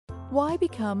Why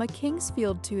become a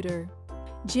Kingsfield tutor?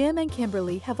 Jim and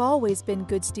Kimberly have always been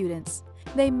good students.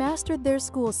 They mastered their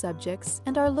school subjects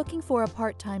and are looking for a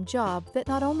part-time job that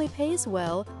not only pays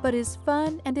well, but is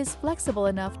fun and is flexible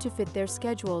enough to fit their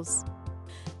schedules.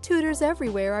 Tutors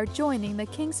everywhere are joining the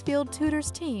Kingsfield Tutors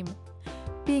team.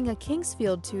 Being a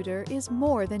Kingsfield tutor is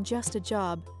more than just a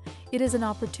job. It is an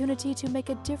opportunity to make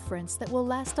a difference that will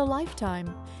last a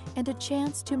lifetime and a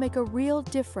chance to make a real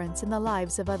difference in the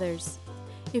lives of others.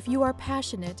 If you are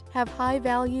passionate, have high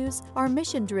values, are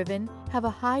mission-driven, have a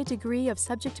high degree of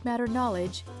subject matter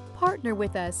knowledge, partner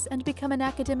with us and become an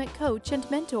academic coach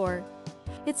and mentor.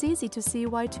 It's easy to see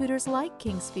why tutors like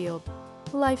Kingsfield.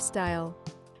 Lifestyle.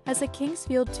 As a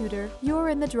Kingsfield tutor, you're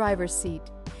in the driver's seat.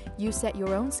 You set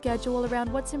your own schedule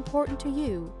around what's important to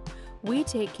you. We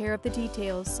take care of the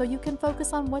details so you can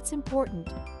focus on what's important,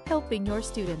 helping your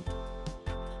student.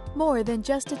 More than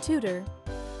just a tutor.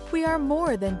 We are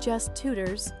more than just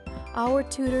tutors. Our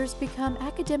tutors become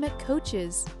academic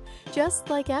coaches. Just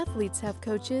like athletes have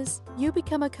coaches, you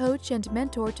become a coach and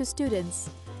mentor to students.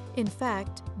 In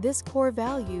fact, this core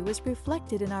value is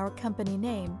reflected in our company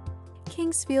name,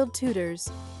 Kingsfield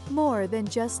Tutors, more than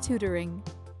just tutoring.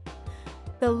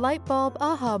 The light bulb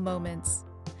aha moments.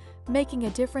 Making a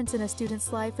difference in a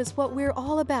student's life is what we're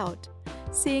all about.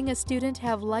 Seeing a student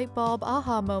have light bulb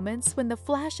aha moments when the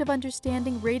flash of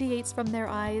understanding radiates from their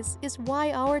eyes is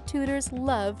why our tutors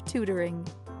love tutoring.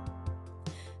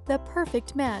 The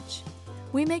perfect match.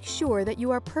 We make sure that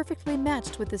you are perfectly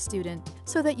matched with the student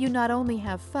so that you not only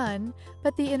have fun,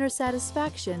 but the inner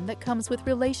satisfaction that comes with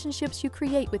relationships you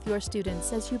create with your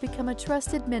students as you become a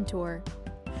trusted mentor.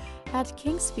 At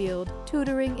Kingsfield,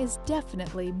 tutoring is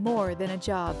definitely more than a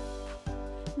job.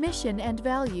 Mission and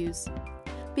values.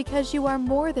 Because you are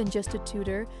more than just a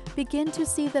tutor, begin to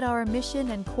see that our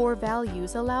mission and core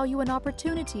values allow you an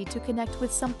opportunity to connect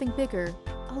with something bigger,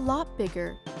 a lot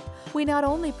bigger. We not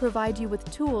only provide you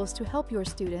with tools to help your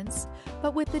students,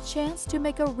 but with the chance to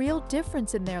make a real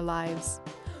difference in their lives.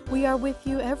 We are with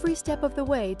you every step of the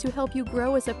way to help you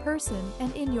grow as a person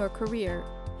and in your career.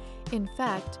 In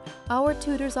fact, our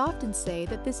tutors often say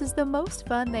that this is the most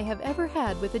fun they have ever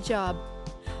had with a job.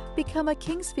 Become a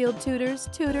Kingsfield Tutors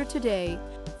tutor today.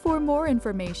 For more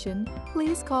information,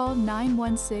 please call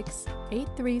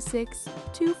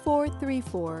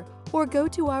 916-836-2434 or go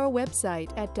to our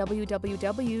website at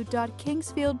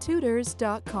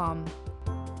www.kingsfieldtutors.com.